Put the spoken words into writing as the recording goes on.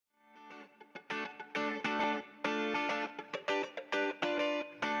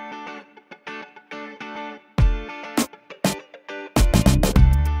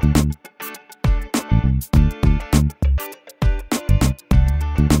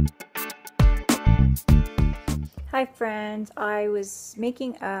Hi friends, I was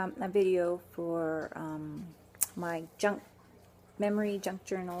making a video for my memory junk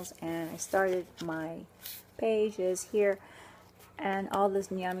journals, and I started my pages here and all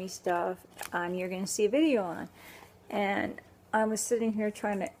this yummy stuff you're going to see a video on. And I was sitting here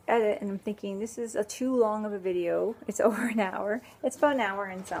trying to edit, and I'm thinking this is too long of a video. It's over an hour. It's about an hour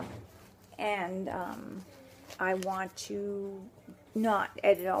and some. And I want to not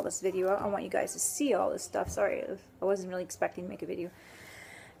edit all this video. I want you guys to see all this stuff. Sorry, I wasn't really expecting to make a video.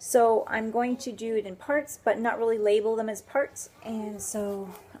 So I'm going to do it in parts, but not really label them as parts. And so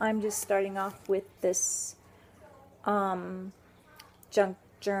I'm just starting off with this junk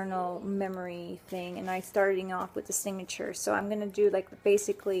journal memory thing, and I'm starting off with the signature. So I'm going to do like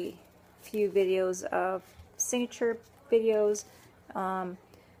basically a few videos of signature videos.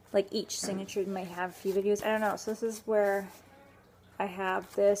 Like each signature might have a few videos. I don't know. So this is where I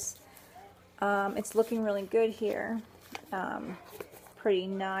have this. It's looking really good here. Pretty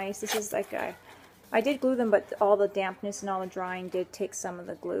nice. This is like I did glue them, but all the dampness and all the drying did take some of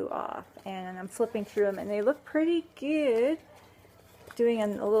the glue off. And I'm flipping through them, and they look pretty good. Doing a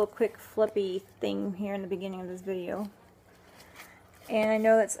little quick flippy thing here in the beginning of this video. And I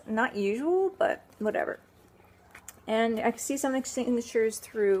know that's not usual, but whatever. And I can see some of the signatures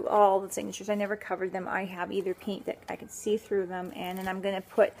through all the signatures. I never covered them. I have either paint that I can see through them, and then I'm going to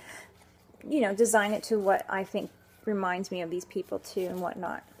put, design it to what I think reminds me of these people too and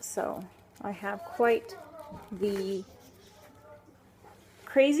whatnot. So I have quite the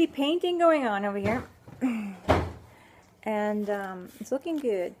crazy painting going on over here. And it's looking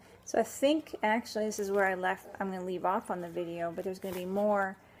good. So I think actually this is where I'm going to leave off on the video, but there's going to be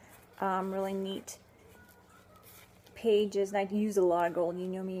more really neat pages, and I use a lot of gold. You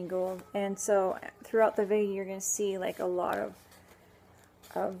know me and gold. And so throughout the video you're going to see like a lot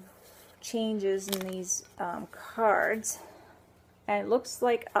of changes in these cards, and it looks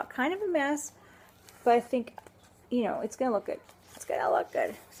like kind of a mess, but I think it's going to look good. It's going to look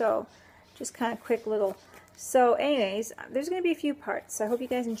good. So just kind of quick little. So anyways, there's going to be a few parts. So I hope you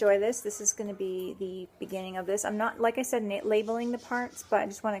guys enjoy this. This is going to be the beginning of this. I'm not, like I said, labeling the parts, but I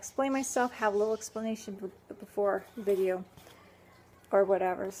just want to explain myself, have a little explanation before the video or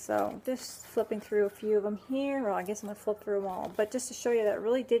whatever. So just flipping through a few of them here. Well, I guess I'm going to flip through them all. But just to show you that it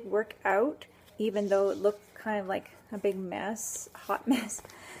really did work out, even though it looked kind of like a big mess, hot mess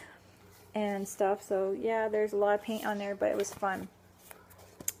and stuff. So yeah, there's a lot of paint on there, but it was fun.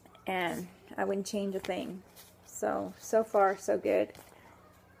 And I wouldn't change a thing. So far, so good.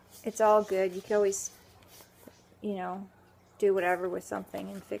 It's all good. You can always, do whatever with something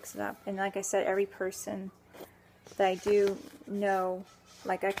and fix it up. And like I said, every person that I do know,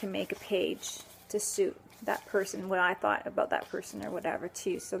 like I can make a page to suit that person, what I thought about that person or whatever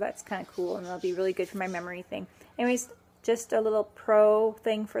too. So that's kind of cool, and it'll be really good for my memory thing. Anyways, just a little pro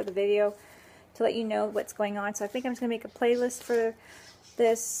thing for the video to let you know what's going on. So I think I'm just going to make a playlist for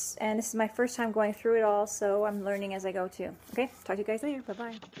this, and this is my first time going through it all, so I'm learning as I go too. Okay, talk to you guys later.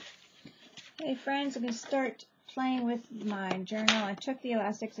 Bye-bye. Hey friends, I'm going to start playing with my journal. I took the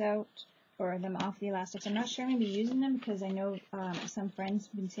elastics out, or them off the elastics. I'm not sure I'm going to be using them because I know some friends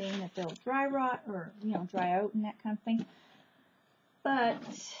have been saying that they'll dry rot or, dry out and that kind of thing. But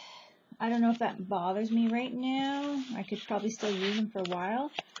I don't know if that bothers me right now. I could probably still use them for a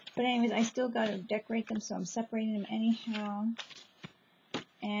while. But anyways, I still got to decorate them, so I'm separating them anyhow.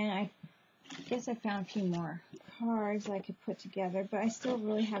 And I guess I found a few more cards I could put together, but I still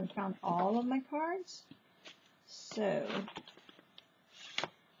really haven't found all of my cards. So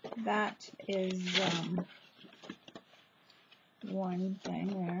that is one thing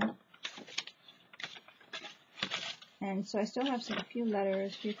there. And so I still have a few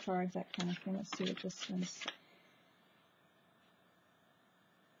letters, a few cards, that kind of thing. Let's see what this one's.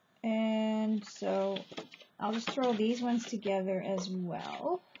 And so I'll just throw these ones together as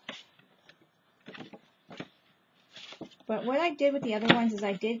well. But what I did with the other ones is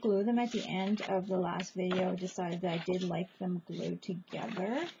I did glue them at the end of the last video. I decided that I did like them glued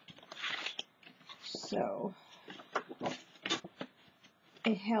together. So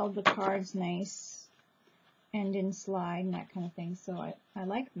it held the cards nice and didn't slide and that kind of thing. So I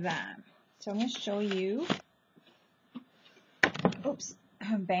like that. So I'm going to show you. Oops.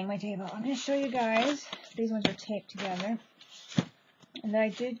 Bang my table. I'm going to show you guys. These ones are taped together. And I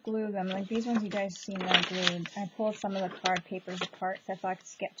did glue them. Like these ones you guys seen that I glued. I pulled some of the card papers apart so I thought I could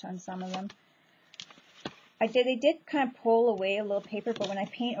sketch on some of them. They did kind of pull away a little paper, but when I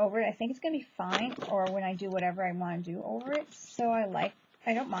paint over it, I think it's going to be fine. Or when I do whatever I want to do over it. So I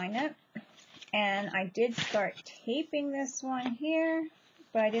don't mind that. And I did start taping this one here,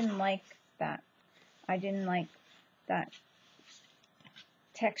 but I didn't like that. I didn't like that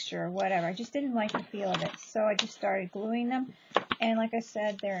texture or whatever. I just didn't like the feel of it, so I just started gluing them. And like I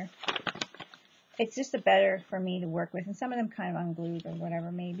said, it's just a better for me to work with. And some of them kind of unglued or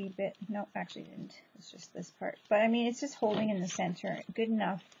whatever, maybe, but no, actually didn't. It's just this part. But I mean, it's just holding in the center, good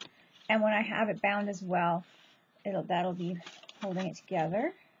enough. And when I have it bound as well, that'll be holding it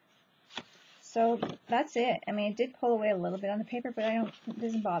together. So that's it. I mean, it did pull away a little bit on the paper, but it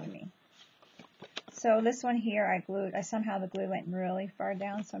doesn't bother me. So this one here, I somehow the glue went really far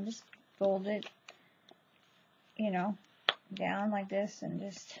down, so I'm just fold it, you know, down like this and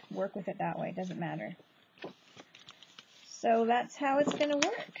just work with it that way. It doesn't matter. So that's how it's going to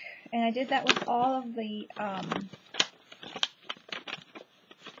work. And I did that with all of the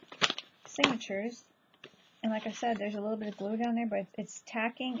signatures. And like I said, there's a little bit of glue down there, but it's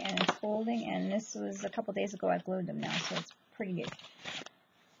tacking and it's holding. And this was a couple days ago I glued them now, so it's pretty good.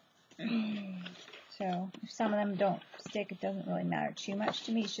 So if some of them don't stick, it doesn't really matter too much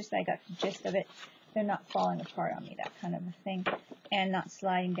to me. It's just that I got the gist of it. They're not falling apart on me, that kind of a thing. And not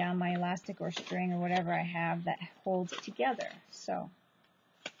sliding down my elastic or string or whatever I have that holds it together. So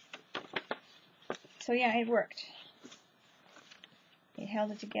yeah, it worked. It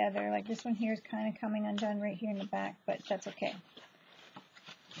held it together. Like this one here is kind of coming undone right here in the back, but that's okay.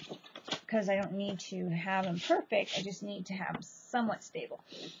 Because I don't need to have them perfect. I just need to have them somewhat stable.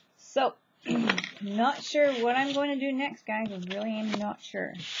 So, not sure what I'm going to do next, guys. I really am not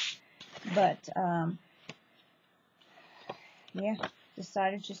sure. But, yeah,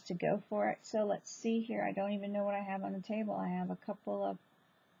 decided just to go for it. So let's see here. I don't even know what I have on the table. I have a couple of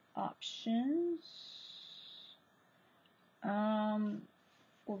options.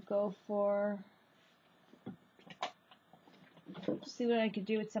 We'll go for, see what I could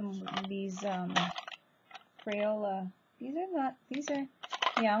do with some of these Crayola.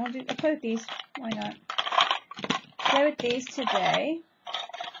 Yeah, I'll play with these. Why not? Play with these today.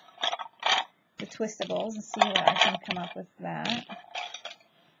 The twistables, and see what I can come up with that.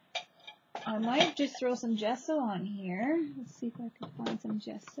 I might just throw some gesso on here. Let's see if I can find some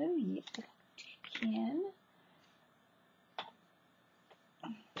gesso. Yep, I can.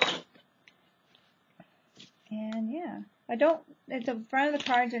 And yeah, the front of the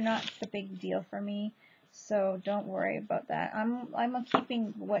cards are not the big deal for me, so don't worry about that. I'm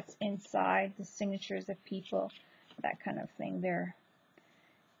keeping what's inside, the signatures of people, that kind of thing there.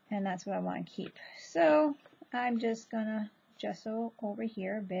 And that's what I want to keep. So I'm just gonna gesso over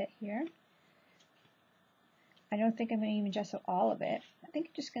here a bit here. I don't think I'm gonna even gesso all of it. I think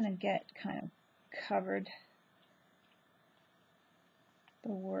I'm just gonna get kind of covered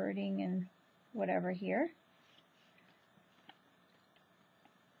the wording and whatever here.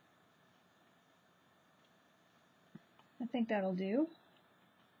 I think that'll do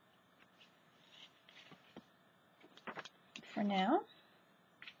for now.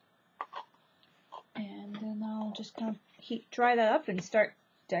 And then I'll just kind of dry that up and start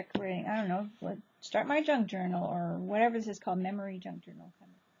decorating. I don't know, start my junk journal or whatever this is called, memory junk journal.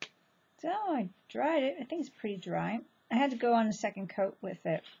 So I dried it. I think it's pretty dry. I had to go on a second coat with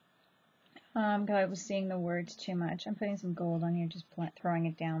it because I was seeing the words too much. I'm putting some gold on here, just throwing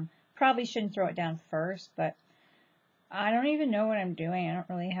it down. Probably shouldn't throw it down first, but I don't even know what I'm doing. I don't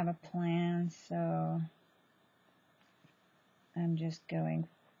really have a plan, so I'm just going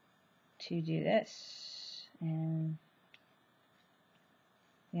to do this. And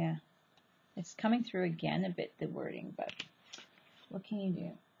yeah, it's coming through again a bit, the wording, but what can you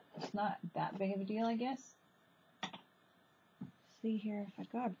do? It's not that big of a deal, I guess. See here, if I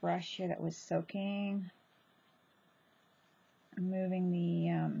got a brush here that was soaking, I'm moving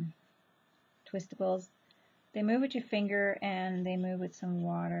the twistables. They move with your finger and they move with some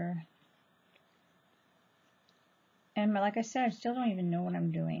water. And like I said, I still don't even know what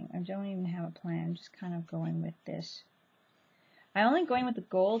I'm doing. I don't even have a plan. I'm just kind of going with this. I'm only going with the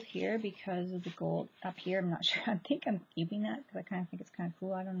gold here because of the gold up here. I'm not sure. I think I'm keeping that because I kind of think it's kind of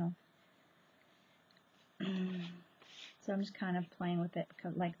cool. I don't know. So I'm just kind of playing with it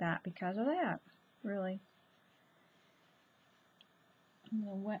like that because of that, really. I'm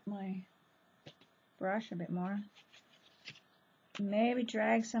going to wet my brush a bit more. Maybe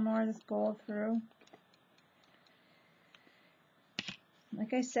drag some more of this gold through.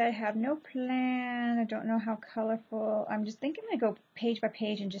 Like I said, I have no plan. I don't know how colorful. I'm just thinking I'm going to go page by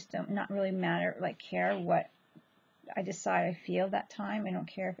page and just not really care what I decide I feel that time. I don't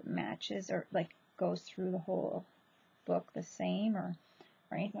care if it matches or like goes through the whole book the same or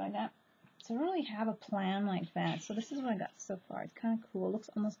anything like that. So I don't really have a plan like that. So this is what I got so far. It's kind of cool. It looks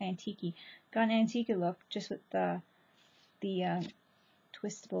almost antique-y. Got an antique look just with the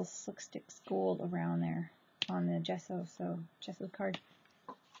twistable slick sticks gold around there. on the gesso, so gesso card.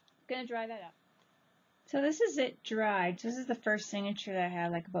 I'm gonna dry that up. So this is it dried. So this is the first signature that I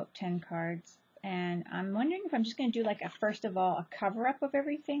had, like about 10 cards. And I'm wondering if I'm just going to do like first of all, a cover up of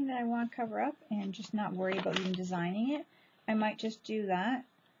everything that I want to cover up and just not worry about even designing it. I might just do that.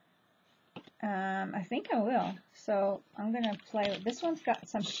 I think I will. So I'm going to play with this. One's got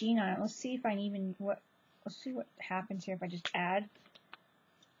some sheen on it. Let's see if I even let's see what happens here if I just add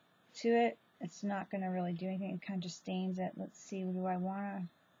to it. It's not going to really do anything. It kind of just stains it. Let's see. Do I want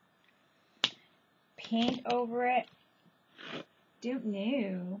to paint over it? Don't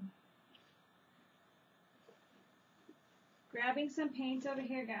know. Grabbing some paints over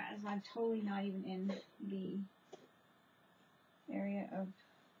here, guys. I'm totally not even in the area of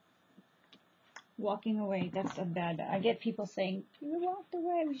walking away. That's a bad. I get people saying, "You walked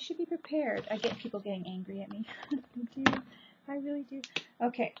away. We should be prepared." I get people getting angry at me. I do. I really do.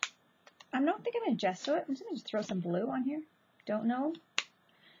 Okay. I'm not thinking I'm going to gesso it. I'm just going to throw some blue on here. Don't know.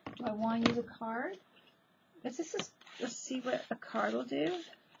 Do I want to use a card? Let's see what a card will do.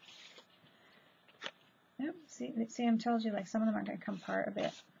 Yep. See, I'm telling you, like some of them aren't going to come apart a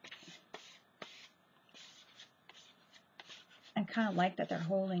bit. I kind of like that they're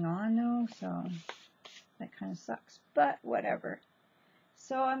holding on though, so that kind of sucks, but whatever.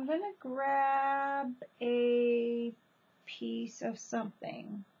 So I'm going to grab a piece of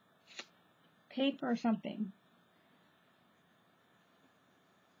something, paper or something.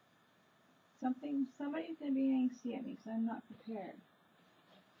 Somebody's going to be angsty at me because I'm not prepared.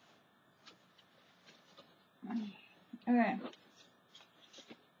 Okay.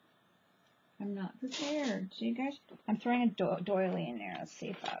 I'm not prepared. See, you guys? I'm throwing a doily in there. Let's see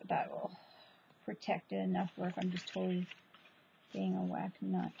if that will protect it enough, or if I'm just totally being a whack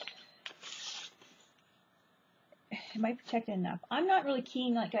nut. It might protect it enough. I'm not really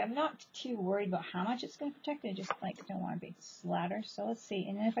keen, like, I'm not too worried about how much it's going to protect it. I just, like, don't want a big splatter. So let's see.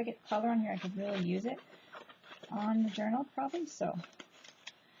 And then if I get color on here, I could really use it on the journal, probably. So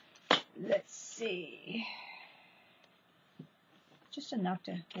let's see. Just enough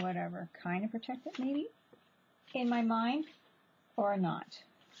to, whatever, kind of protect it, maybe, in my mind, or not.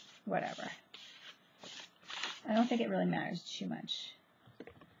 Whatever. I don't think it really matters too much.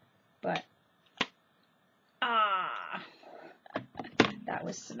 But, that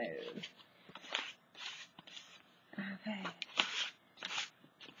was smooth. Okay.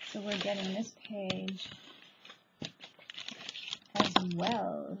 So we're getting this page as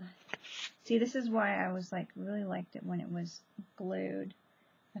well. See, this is why I was like, really liked it when it was glued.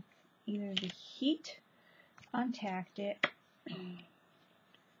 Either the heat untacked it. Okay,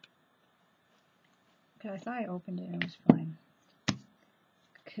 I thought I opened it and it was fine.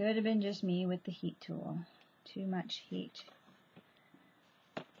 Could have been just me with the heat tool. Too much heat.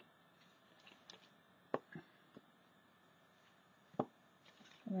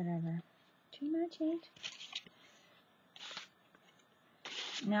 Whatever. Too much heat.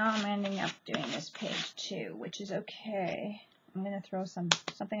 Now I'm ending up doing this page too, which is okay. I'm going to throw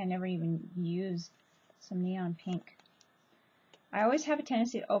something I never even use, some neon pink. I always have a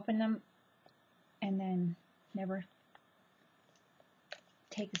tendency to open them and then never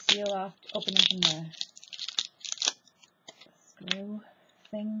take the seal off, open them from the screw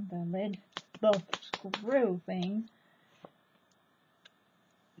thing, the lid, the screw thing.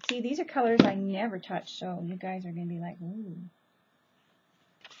 See, these are colors I never touch, so you guys are going to be like, ooh.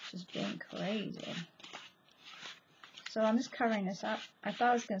 Just being crazy. So I'm just covering this up. I thought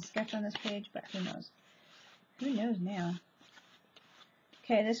I was going to sketch on this page, but who knows? Who knows now?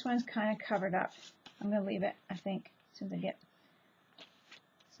 Okay, this one's kind of covered up. I'm going to leave it, I think, as soon as I get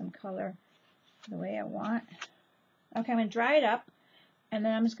some color the way I want. Okay, I'm going to dry it up, and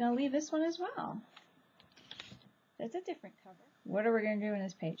then I'm just going to leave this one as well. That's a different cover. What are we going to do in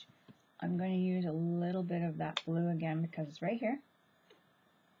this page? I'm going to use a little bit of that blue again because it's right here.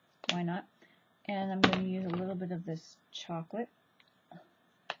 Why not? And I'm going to use a little bit of this chocolate.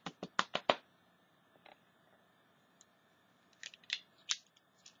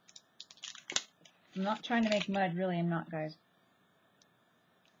 I'm not trying to make mud, really I'm not, guys.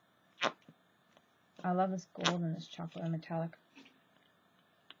 I love this gold and this chocolate and metallic.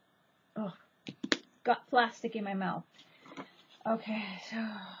 Oh, got plastic in my mouth. Okay, so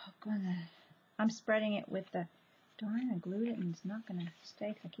I'm spreading it with the, darn, I glued it and it's not going to stay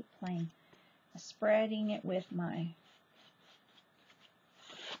because I keep playing. I'm spreading it with my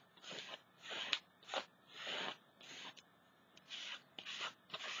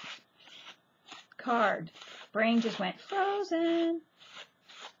card. Brain just went frozen.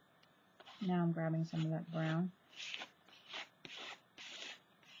 Now I'm grabbing some of that brown.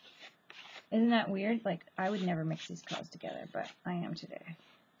 Isn't that weird? Like, I would never mix these colors together, but I am today.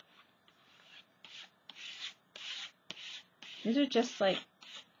 These are just like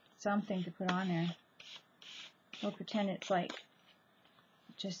something to put on there. We'll pretend it's like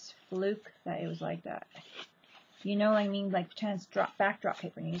just fluke that it was like that. You know what I mean? Like pretend it's backdrop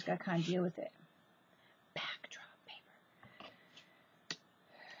paper and you just gotta kind of deal with it. Backdrop paper.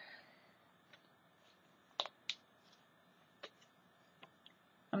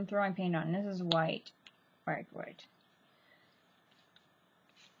 I'm throwing paint on. This is white. White.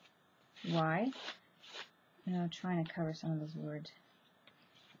 Why? You know, trying to cover some of those words.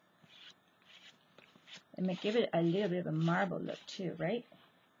 It may give it a little bit of a marble look too, right?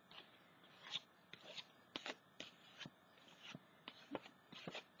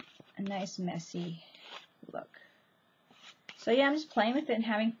 A nice messy look. So yeah, I'm just playing with it and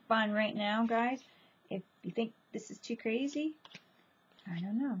having fun right now, guys. If you think this is too crazy, I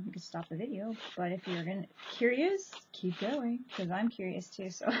don't know. You can stop the video, but if you're curious, keep going because I'm curious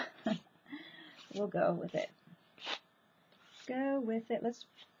too. So we'll go with it. Go with it.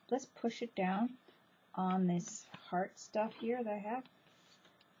 Let's push it down on this heart stuff here that I have.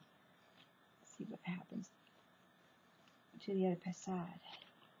 Let's see what happens to the other side.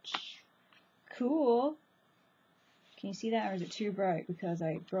 Cool. Can you see that, or is it too bright because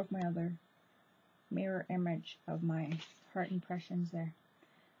I broke my other mirror image of my heart impressions there?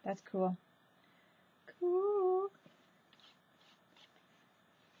 That's cool. Cool.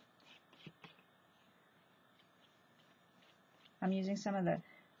 I'm using some of the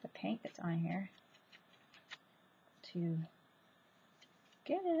paint that's on here to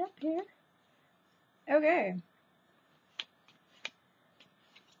get it up here. Okay.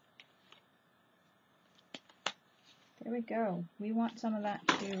 There we go. We want some of that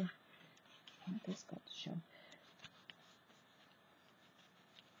to, I want this gold to show.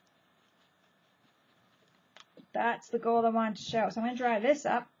 That's the gold I wanted to show. So I'm going to dry this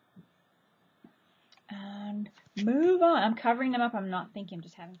up and move on. I'm covering them up. I'm not thinking. I'm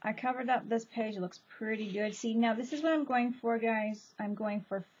just having. I covered up this page. It looks pretty good. See, now this is what I'm going for, guys. I'm going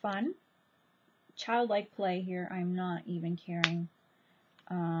for fun. Childlike play here. I'm not even caring.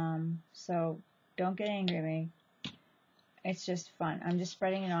 So don't get angry at me. It's just fun. I'm just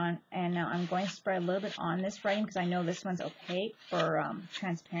spreading it on, and now I'm going to spread a little bit on this writing because I know this one's opaque for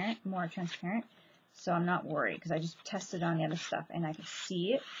transparent, more transparent. So I'm not worried because I just tested on the other stuff and I can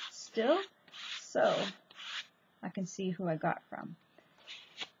see it still. So I can see who I got from.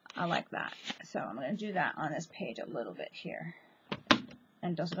 I like that. So I'm going to do that on this page a little bit here.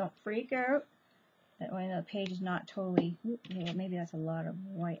 And just don't freak out. That way the page is not totally, yeah, maybe that's a lot of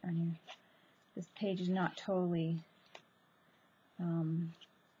white on here. This page is not totally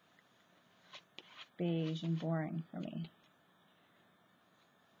beige and boring for me.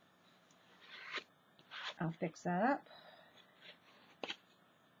 I'll fix that up.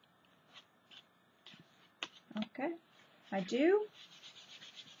 Okay, I do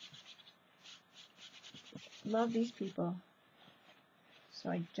love these people, so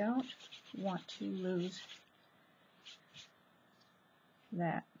I don't want to lose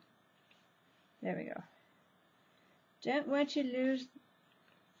that. There we go. Don't want to lose.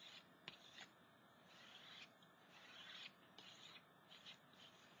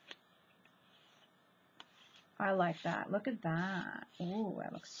 I like that. Look at that. Ooh,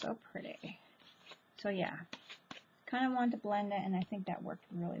 that looks so pretty. So yeah, kind of wanted to blend it, and I think that worked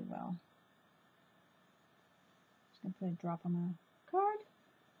really well. Just gonna put a drop on the card.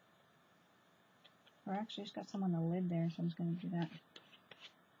 Or actually, it's got some on the lid there, so I'm just gonna do that.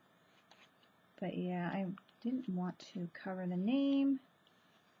 But yeah, I didn't want to cover the name.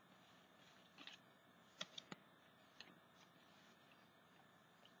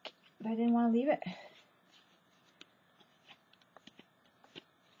 But I didn't want to leave it.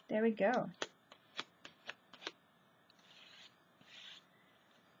 There we go.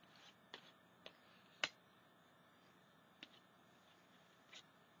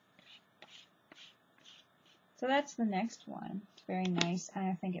 So that's the next one. It's very nice, and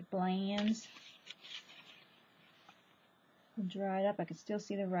I think it blends. I'll dry it up. I can still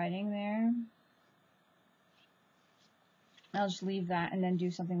see the writing there. I'll just leave that and then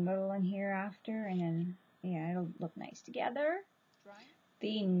do something little in here after, and then, yeah, it'll look nice together.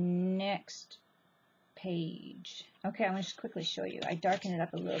 The next page. Okay, I'm going to just quickly show you. I darkened it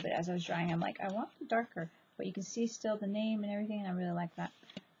up a little bit as I was drying. I'm like, I want it darker, but you can see still the name and everything, and I really like that.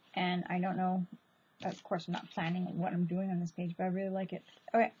 And I don't know, of course, I'm not planning what I'm doing on this page, but I really like it.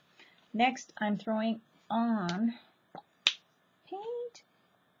 Okay, next I'm throwing on paint.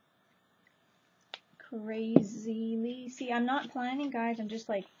 Crazily. See, I'm not planning, guys. I'm just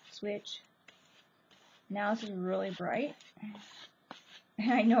like, switch, Now this is really bright.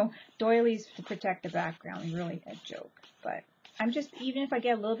 I know doilies to protect the background is really a joke, but I'm just, even if I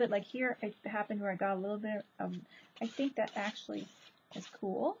get a little bit, like here, it happened where I got a little bit of, I think that actually is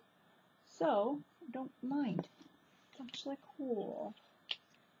cool. So, don't mind. It's actually cool.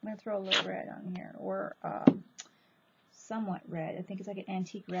 I'm going to throw a little red on here, or somewhat red. I think it's like an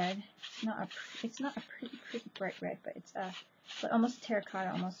antique red. It's not a pretty bright red, but it's but almost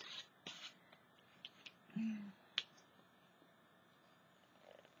terracotta, almost.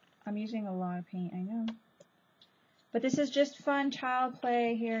 I'm using a lot of paint, I know. But this is just fun child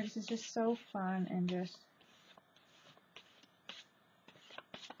play here. This is just so fun, and just,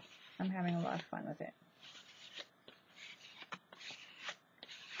 I'm having a lot of fun with it.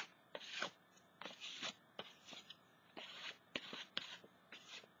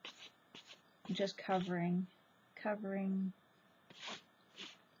 Just covering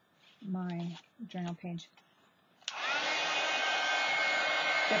my journal page.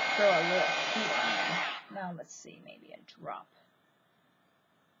 Just throw a little heat on there. Now let's see, maybe a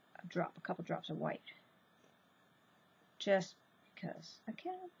couple drops of white. Just because I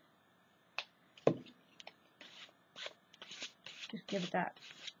can. Just give it that,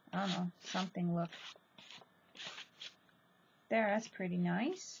 I don't know, something look. There, that's pretty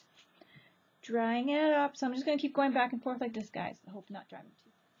nice. Drying it up, so I'm just going to keep going back and forth like this, guys. I hope not driving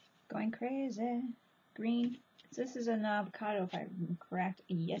too. Going crazy. Green. This is an avocado, if I'm correct.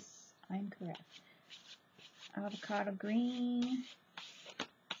 Yes, I'm correct. Avocado green.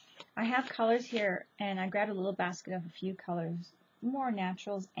 I have colors here, and I grabbed a little basket of a few colors, more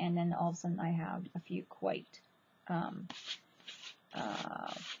naturals, and then all of a sudden I have a few quite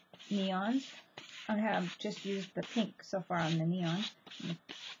neons. I have just used the pink so far on the neon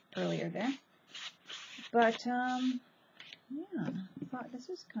earlier there. But, yeah, I thought this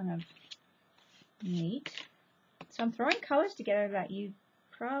is kind of neat. So I'm throwing colors together that you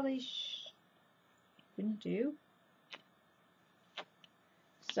probably wouldn't do.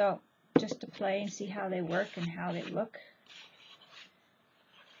 So, just to play and see how they work and how they look.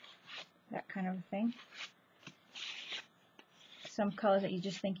 That kind of thing. Some colors that you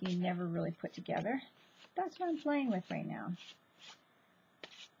just think you never really put together. That's what I'm playing with right now.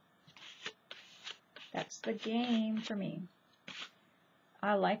 That's the game for me.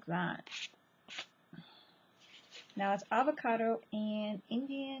 I like that. Now it's avocado and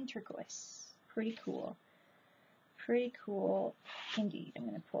Indian turquoise. Pretty cool. Pretty cool indeed. I'm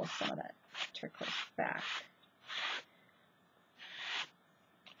going to pull some of that turquoise back.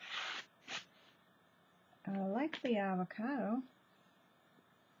 I like the avocado.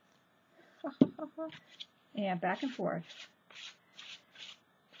 Yeah, back and forth.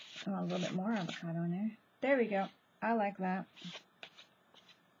 I want a little bit more avocado in there. There we go. I like that.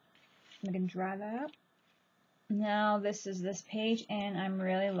 I'm going to dry that up. Now this is this page, and I'm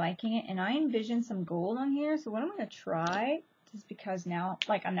really liking it. And I envision some gold on here. So what I'm going to try, just because now,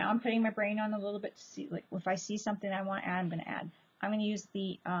 like now I'm putting my brain on a little bit to see, like if I see something I want to add, I'm going to add. I'm going to use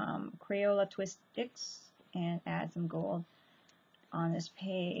the Crayola twist sticks and add some gold on this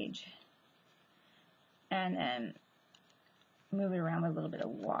page. And then move it around with a little bit of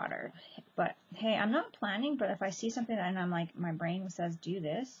water. But hey, I'm not planning, but if I see something and I'm like, my brain says do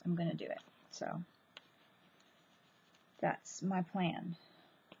this, I'm going to do it. So that's my plan.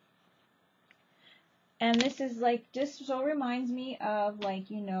 And this is like, this so reminds me of, like,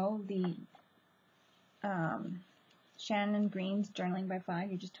 you know, the Shannon Green's Journaling by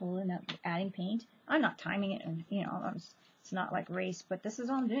 5. You just told him adding paint. I'm not timing it, and you know, it's not like race, but this is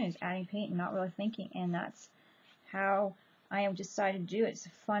all I'm doing is adding paint and not really thinking, and that's how I have decided to do it. It's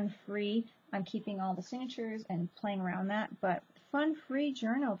fun-free. I'm keeping all the signatures and playing around that, but fun-free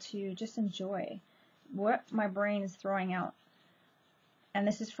journal to just enjoy what my brain is throwing out. And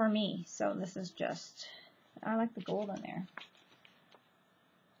this is for me, so this is just, I like the gold on there.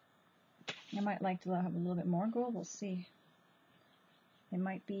 I might like to have a little bit more gold. We'll see. It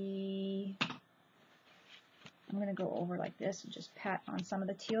might be, I'm going to go over like this and just pat on some of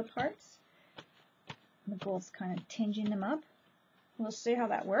the teal parts. The gold's kind of tinging them up. We'll see how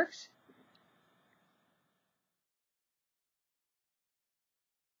that works.